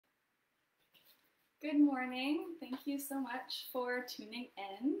Good morning. Thank you so much for tuning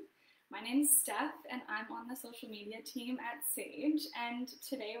in. My name is Steph and I'm on the social media team at Saje, and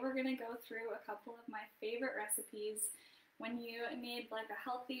today we're going to go through a couple of my favorite recipes when you need like a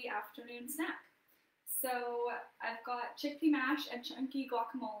healthy afternoon snack. So I've got chickpea mash and chunky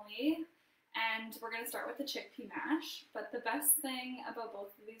guacamole, and we're going to start with the chickpea mash, but the best thing about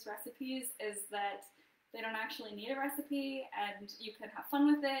both of these recipes is that they don't actually need a recipe, and you can have fun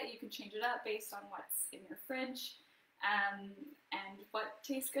with it. You can change it up based on what's in your fridge and what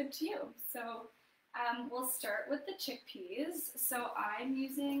tastes good to you. So we'll start with the chickpeas. So I'm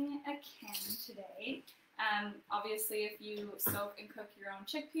using a can today. Obviously, if you soak and cook your own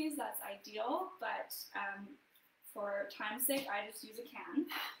chickpeas, that's ideal, but for time's sake, I just use a can.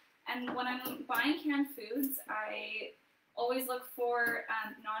 And when I'm buying canned foods, I always look for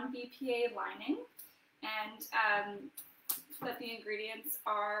non-BPA lining. And that the ingredients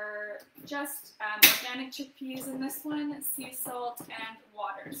are just organic chickpeas in this one, sea salt, and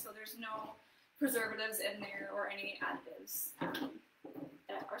water. So there's no preservatives in there or any additives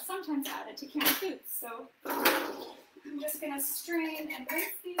that are sometimes added to canned foods. So I'm just going to strain and rinse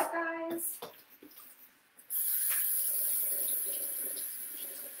these guys.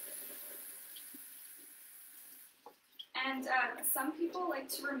 And some people like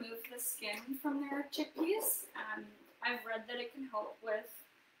to remove the skin from their chickpeas. I've read that it can help with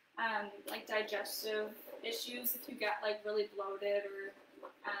like digestive issues if you get like really bloated or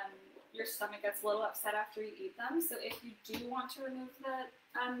your stomach gets a little upset after you eat them. So if you do want to remove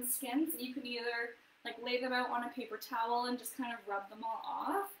the skins, you can either like lay them out on a paper towel and just kind of rub them all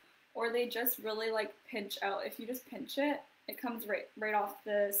off, or they just really like pinch out. If you just pinch it, it comes right off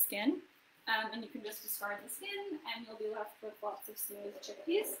the skin. And you can just discard the skin and you'll be left with lots of smooth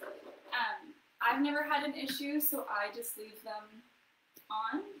chickpeas. I've never had an issue, so I just leave them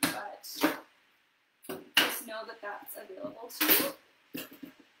on, but just know that that's available to you.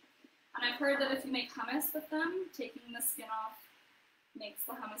 And I've heard that if you make hummus with them, taking the skin off makes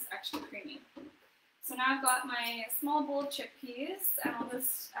the hummus extra creamy. So now I've got my small bowl of chickpeas, and I'll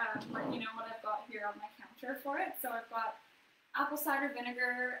just let you know what I've got here on my counter for it. So I've got apple cider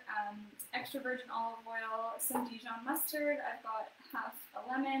vinegar, extra virgin olive oil, some Dijon mustard. I've got half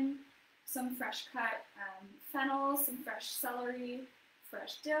a lemon, some fresh cut fennel, some fresh celery,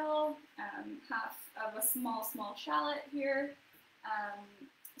 fresh dill, half of a small shallot here,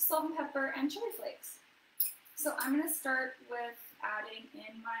 salt and pepper, and chili flakes. So I'm going to start with adding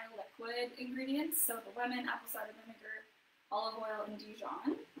in my liquid ingredients, so the lemon, apple cider vinegar, olive oil, and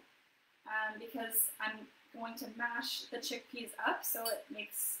Dijon, because I'm going to mash the chickpeas up, so it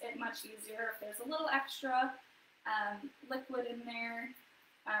makes it much easier if there's a little extra liquid in there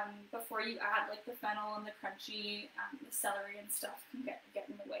before you add like the fennel and the crunchy, the celery and stuff can get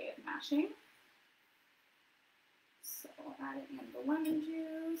in the way of mashing. So adding in the lemon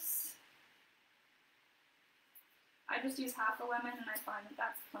juice. I just use half a lemon and I find that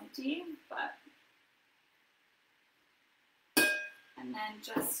that's plenty, and then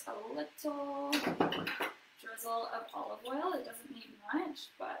just a little drizzle of olive oil. It doesn't need much,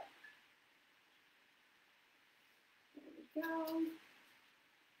 but there we go.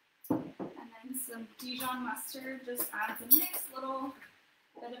 And then some Dijon mustard just adds a nice little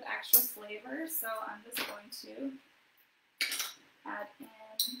bit of extra flavor. So I'm just going to add in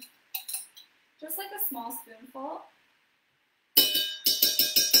just like a small spoonful.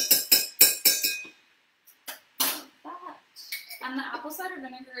 And the apple cider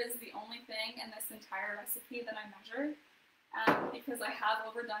vinegar is the only thing in this entire recipe that I measure because I have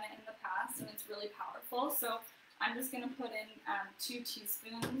overdone it in the past and it's really powerful. So I'm just going to put in 2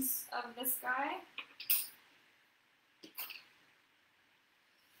 teaspoons of this guy.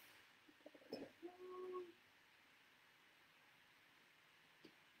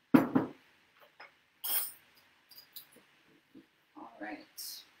 All right.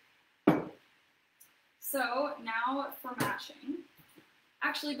 So now for mashing.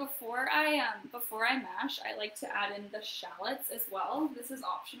 Actually, before I mash, I like to add in the shallots as well. This is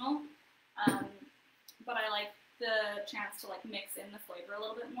optional, but I like the chance to like mix in the flavor a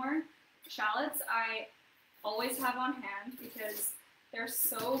little bit more. Shallots I always have on hand because they're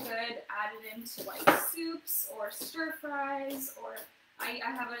so good added into like soups or stir fries, or I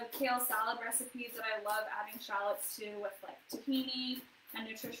have a kale salad recipe that I love adding shallots to with like tahini and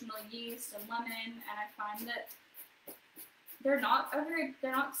nutritional yeast and lemon, and I find that they're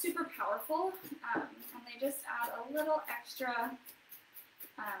not super powerful, and they just add a little extra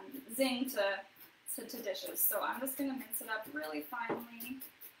zing to dishes. So I'm just going to mince it up really finely.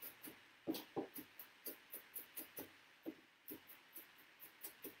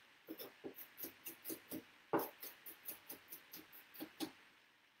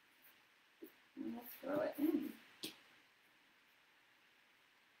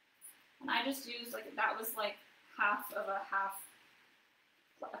 just used, like, that was like a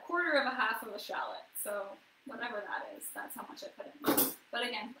quarter of a half of a shallot. So whatever that is, that's how much I put in. But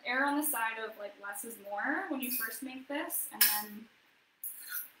again, err on the side of like less is more when you first make this, and then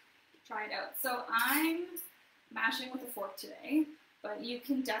try it out. So I'm mashing with a fork today, but you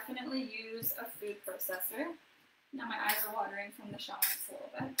can definitely use a food processor. Now my eyes are watering from the shallots a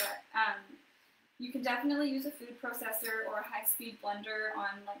little bit, but you can definitely use a food processor or a high-speed blender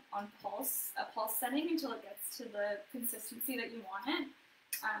on a pulse setting until it gets to the consistency that you want it.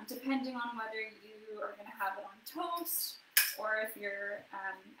 Depending on whether you are going to have it on toast, or if you're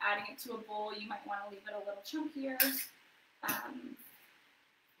adding it to a bowl, you might want to leave it a little chunkier.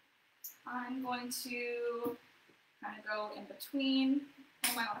 I'm going to kind of go in between.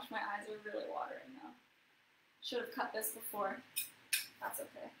 Oh my gosh, my eyes are really watering now. Should have cut this before. That's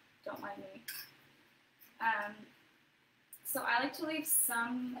okay. Don't mind me. So I like to leave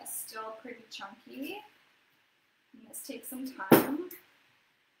some still pretty chunky. And this takes some time.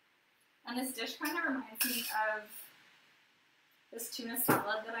 And this dish kind of reminds me of this tuna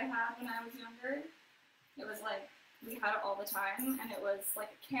salad that I had when I was younger. It was like, we had it all the time, and it was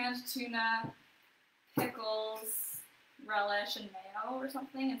like a canned tuna, pickles, relish, and mayo or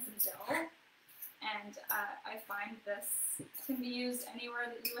something, and some dill. And I find this can be used anywhere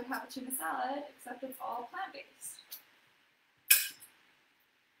that you would have a tuna salad, except it's all plant-based.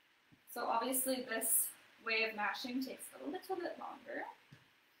 So obviously this way of mashing takes a little bit longer,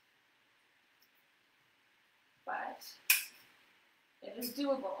 but it is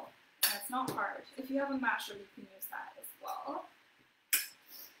doable, and it's not hard. If you have a masher, you can use that as well.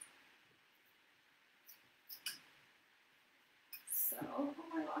 So, oh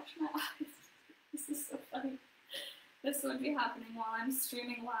my gosh, my eyes. This is so funny. This would be happening while I'm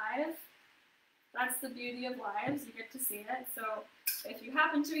streaming live. That's the beauty of lives, you get to see it. So if you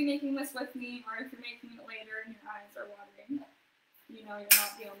happen to be making this with me, or if you're making it later and your eyes are watering, you know you're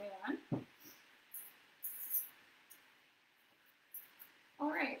not the only one.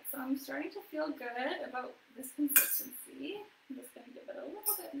 Alright, so I'm starting to feel good about this consistency. I'm just going to give it a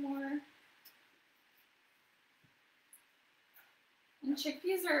little bit more. And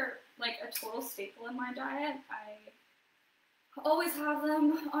chickpeas are like a total staple in my diet. I always have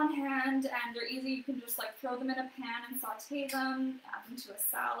them on hand, and they're easy. You can just like throw them in a pan and saute them, add them to a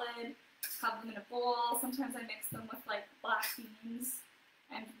salad, have them in a bowl. Sometimes I mix them with like black beans,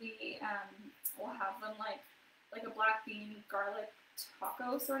 and we will have them like a black bean garlic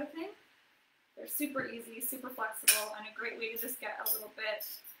taco sort of thing. They're super easy, super flexible, and a great way to just get a little bit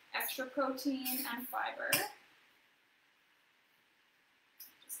extra protein and fiber.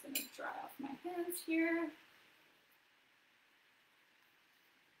 Just going to dry off my hands here.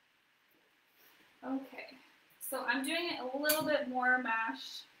 Okay, so I'm doing it a little bit more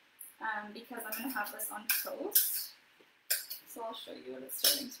mashed because I'm going to have this on toast. So I'll show you what it's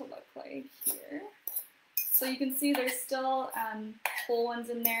starting to look like here. So you can see there's still whole ones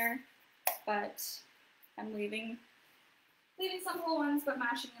in there, but I'm leaving some whole ones, but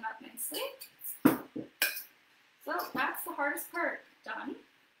mashing it up nicely. So that's the hardest part done.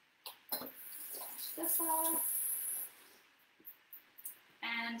 Wash this off.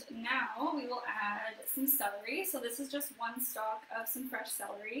 And now we will add some celery. So this is just one stalk of some fresh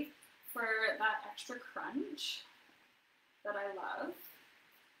celery for that extra crunch that I love.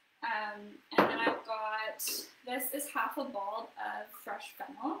 And then I've got, this is half a bulb of fresh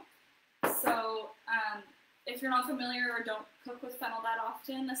fennel. So if you're not familiar or don't cook with fennel that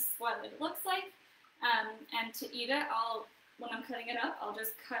often, this is what it looks like. And to eat it, when I'm cutting it up, I'll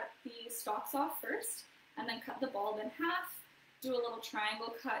just cut the stalks off first, and then cut the bulb in half, do a little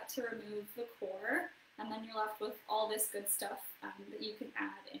triangle cut to remove the core, and then you're left with all this good stuff that you can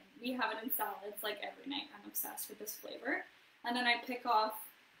add in. We have it in salads like every night. I'm obsessed with this flavor. And then I pick off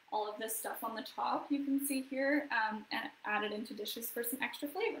all of this stuff on the top, you can see here, and add it into dishes for some extra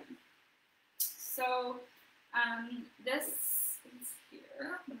flavor. So this is here.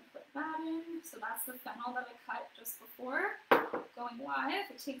 I'm going to put that in. So that's the fennel that I cut just before going live.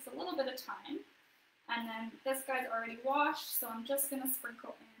 It takes a little bit of time. And then this guy's already washed, so I'm just going to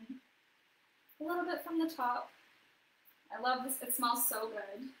sprinkle in a little bit from the top. I love this. It smells so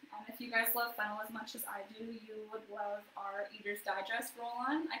good. And if you guys love fennel as much as I do, you would love our Eater's Digest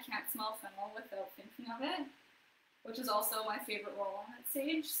roll-on. I can't smell fennel without thinking of it, which is also my favorite roll-on at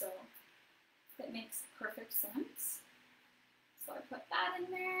Sage, so it makes perfect sense. So I put that in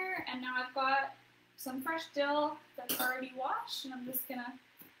there, and now I've got some fresh dill that's already washed, and I'm just going to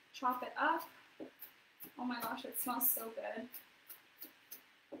chop it up. Oh my gosh, it smells so good.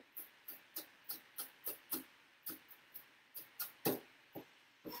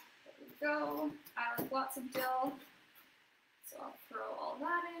 go. I like lots of dill, so I'll throw all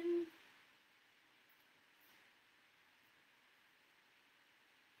that in.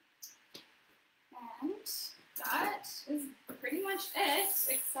 And that is pretty much it,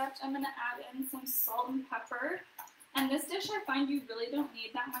 except I'm going to add in some salt and pepper. And this dish I find you really don't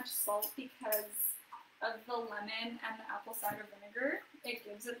need that much salt because of the lemon and the apple cider vinegar. It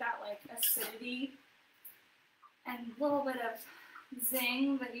gives it that like acidity and a little bit of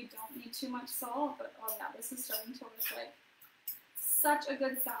zing that you don't need too much salt. But oh yeah, this is starting to look like such a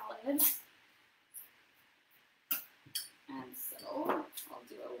good salad. And so I'll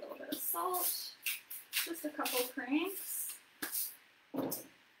do a little bit of salt, just a couple cranks.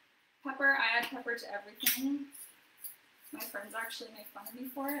 Pepper, I add pepper to everything. My friends actually make fun of me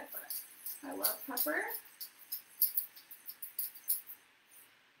for it, but I love pepper.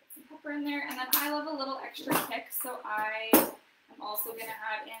 Put some pepper in there, and then I love a little extra kick, so I am also going to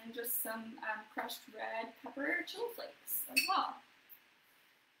add in just some crushed red pepper chili flakes as well.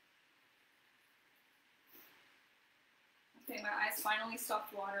 Okay, my eyes finally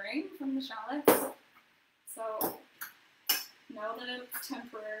stopped watering from the shallots, so know that it's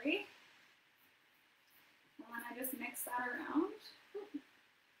temporary. And then I just mix that around.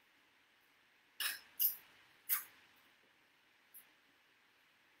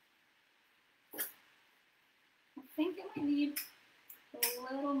 I think it might need a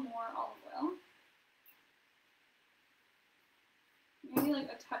little more olive oil. Maybe like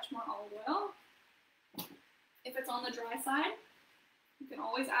a touch more olive oil. If it's on the dry side, you can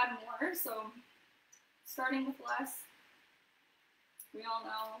always add more, so starting with less, we all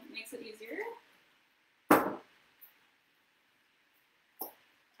know, makes it easier.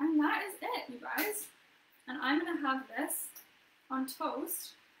 And that is it, you guys. And I'm going to have this on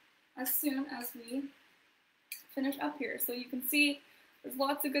toast as soon as we finish up here. So you can see there's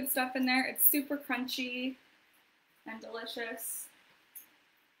lots of good stuff in there. It's super crunchy and delicious.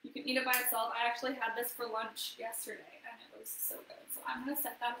 You can eat it by itself. I actually had this for lunch yesterday and it was so good. So I'm going to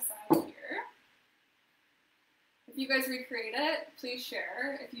set that aside here. If you guys recreate it, please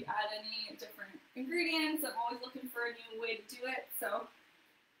share. If you add any different ingredients, I'm always looking for a new way to do it. So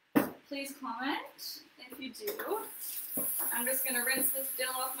please comment if you do. I'm just going to rinse this dill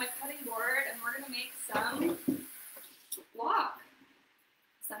off my cutting board and we're going to make some guac.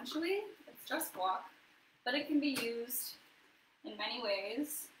 Essentially, it's just guac, but it can be used in many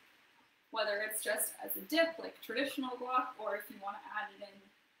ways, whether it's just as a dip, like traditional guac, or if you want to add it in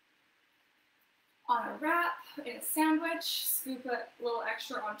on a wrap, in a sandwich, scoop a little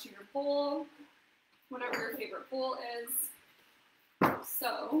extra onto your bowl, whatever your favorite bowl is.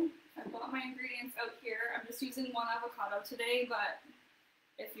 So I've got my ingredients out here. I'm just using one avocado today, but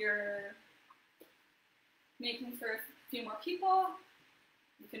if you're making for a few more people,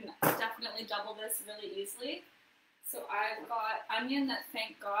 you can definitely double this really easily. So I've got onion that,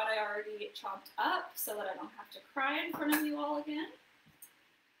 thank God, I already chopped up so that I don't have to cry in front of you all again.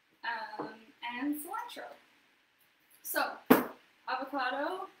 And cilantro. So,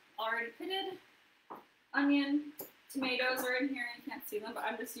 avocado, already pitted. Onion, tomatoes are in here, you can't see them, but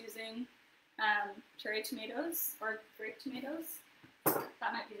I'm just using cherry tomatoes or grape tomatoes.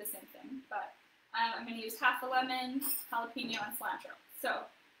 That might be the same thing, but I'm going to use half a lemon, jalapeno, and cilantro. So,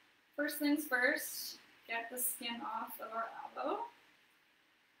 first things first, get the skin off of our avo.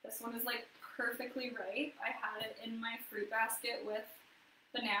 This one is like perfectly ripe. I had it in my fruit basket with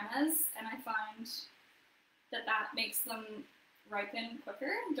bananas, and I find that that makes them ripen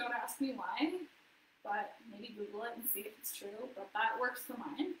quicker. Don't ask me why, but maybe Google it and see if it's true, but that works for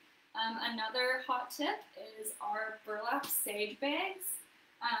mine. Another hot tip is our burlap sage bags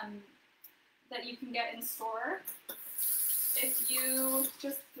that you can get in store. If you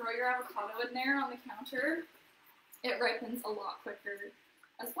just throw your avocado in there on the counter, it ripens a lot quicker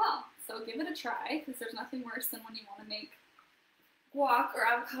as well. So give it a try, because there's nothing worse than when you want to make guac or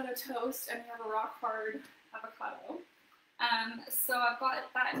avocado toast and you have a rock hard avocado. So I've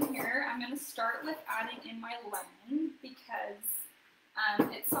got that in here. I'm going to start with adding in my lemon because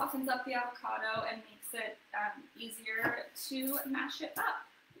it softens up the avocado and makes it easier to mash it up.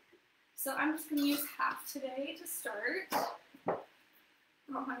 So I'm just going to use half today to start.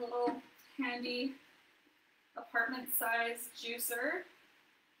 Got my little handy apartment size juicer.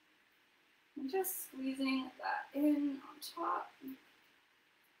 I'm just squeezing that in on top.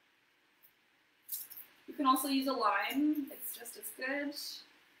 You can also use a lime, it's just as good,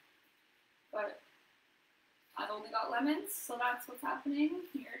 but I've only got lemons, so that's what's happening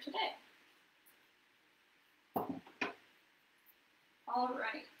here today. All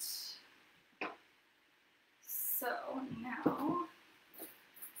right, so now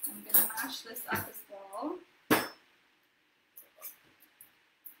I'm gonna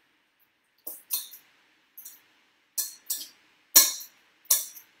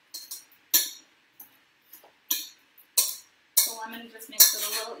just makes it a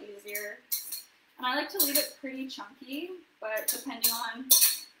little easier. And I like to leave it pretty chunky, but depending on,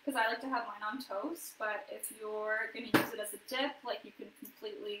 because I like to have mine on toast, but if you're going to use it as a dip, like you can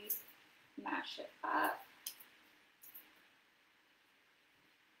completely mash it up.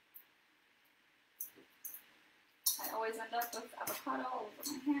 I always end up with avocado all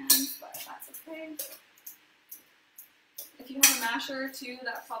over my hands, but that's okay. If you have a masher too,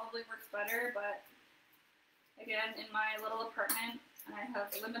 that probably works better, but again, in my little apartment, I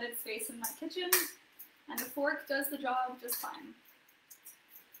have limited space in my kitchen, and a fork does the job just fine.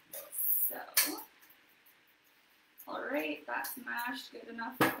 So, alright, that's mashed good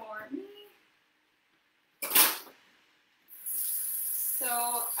enough for me.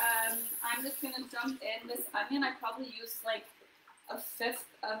 So, I'm just going to dump in this onion. I probably used like a fifth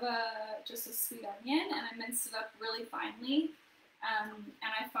of just a sweet onion, and I minced it up really finely. And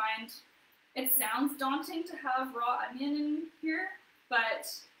I find it sounds daunting to have raw onion in here,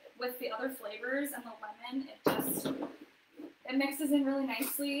 but with the other flavors and the lemon, it mixes in really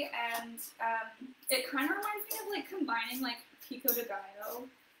nicely, and it kind of reminds me of like combining like pico de gallo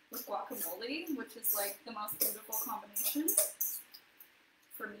with guacamole, which is like the most beautiful combination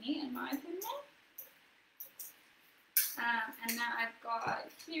for me, in my opinion. And now I've got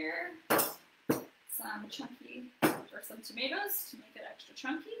here some tomatoes to make it extra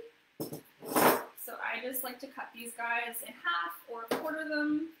chunky. So I just like to cut these guys in half or quarter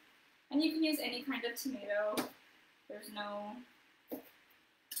them, and you can use any kind of tomato. There's no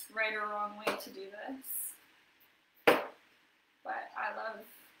right or wrong way to do this, but I love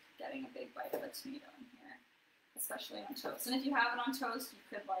getting a big bite of a tomato in here, especially on toast. And if you have it on toast, you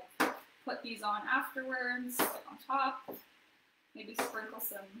could like put these on afterwards, like on top, maybe sprinkle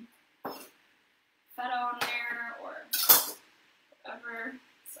some feta on there or whatever.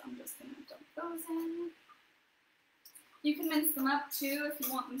 So I'm just going to dump those in. You can mince them up too if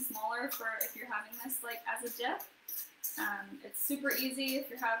you want them smaller for if you're having this like as a dip. It's super easy if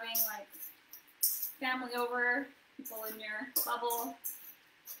you're having like family over, people in your bubble.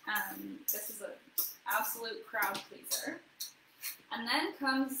 This is an absolute crowd pleaser. And then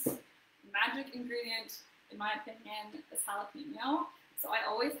comes the magic ingredient, in my opinion, is jalapeno. So I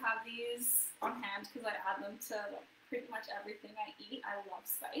always have these on hand because I add them to like pretty much everything I eat. I love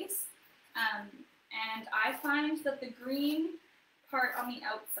spice. And I find that the green part on the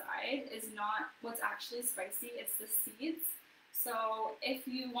outside is not what's actually spicy, it's the seeds. So if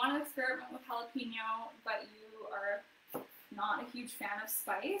you want to experiment with jalapeno, but you are not a huge fan of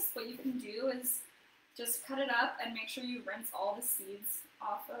spice, what you can do is just cut it up and make sure you rinse all the seeds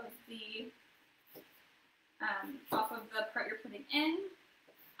off of the part you're putting in.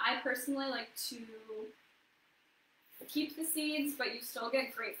 I personally like to keep the seeds, but you still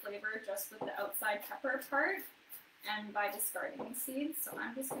get great flavor just with the outside pepper part and by discarding the seeds. So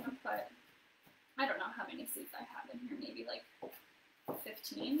I'm just going to put, I don't know how many seeds I have in here, maybe like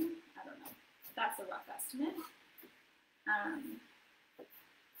 15, I don't know. That's a rough estimate.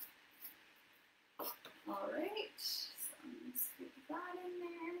 Alright, so I'm going to scoop that in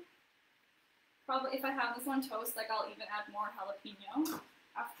there. Probably if I have this on toast, like I'll even add more jalapeno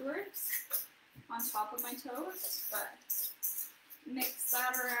afterwards on top of my toast, but mix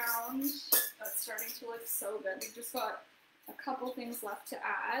that around. That's starting to look so good. We've just got a couple things left to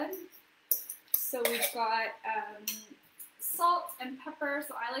add. So we've got salt and pepper.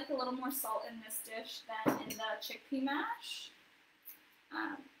 So I like a little more salt in this dish than in the chickpea mash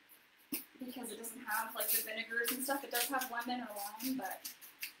because it doesn't have like the vinegars and stuff. It does have lemon or lime, but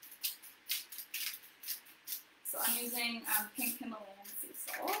so I'm using pink Himalayan sea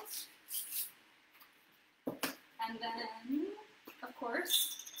salt. And then, of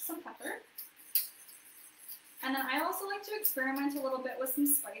course, some pepper. And then I also like to experiment a little bit with some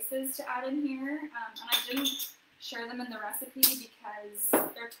spices to add in here. And I didn't share them in the recipe because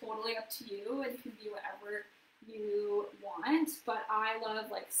they're totally up to you and can be whatever you want. But I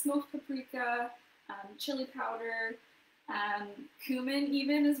love like smoked paprika, chili powder, cumin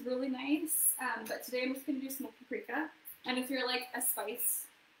even is really nice. But today I'm just going to do smoked paprika. And if you're like a spice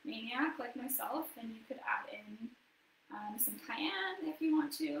maniac like myself, then you could add in some cayenne if you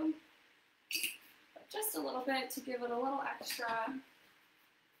want to, but just a little bit to give it a little extra.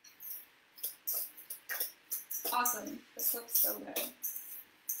 Awesome, this looks so good.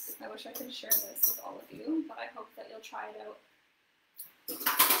 I wish I could share this with all of you, but I hope that you'll try it out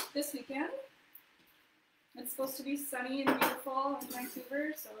this weekend. It's supposed to be sunny and beautiful in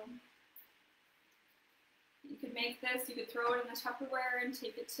Vancouver, so you could make this, you could throw it in the Tupperware and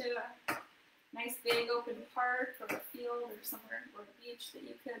take it to a nice big open park or a field or somewhere or a beach that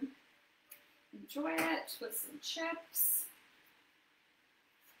you could enjoy it with some chips.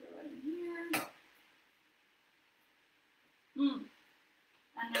 throw it in here.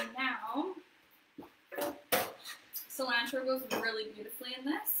 And then now, cilantro goes really beautifully in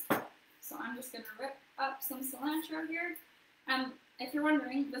this. So I'm just going to rip up some cilantro here. And if you're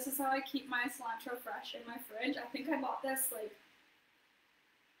wondering, this is how I keep my cilantro fresh in my fridge. I think I bought this like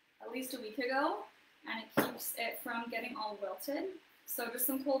at least a week ago, and it keeps it from getting all wilted. So just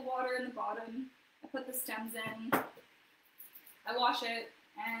some cold water in the bottom. I put the stems in, I wash it,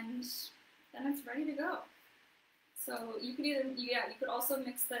 and then it's ready to go. So you could either, you could also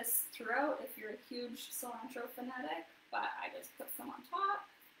mix this throughout if you're a huge cilantro fanatic, but I just put some on top,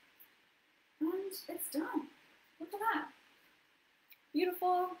 and it's done. Look at that.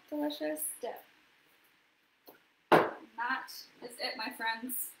 Beautiful, delicious dip. And that is it, my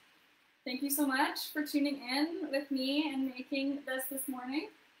friends. Thank you so much for tuning in with me and making this morning.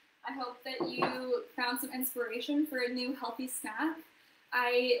 I hope that you found some inspiration for a new healthy snack.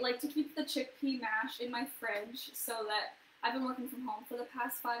 I like to keep the chickpea mash in my fridge so that I've been working from home for the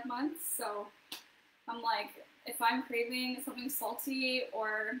past 5 months, so I'm like, if I'm craving something salty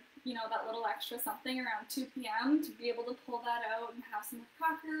or, you know, that little extra something around 2 p.m. to be able to pull that out and have some with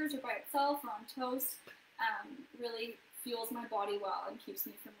crackers or by itself or on toast really fuels my body well and keeps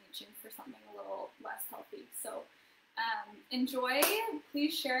me from reaching for something a little less healthy. So enjoy,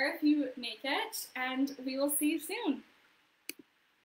 please share if you make it, and we will see you soon.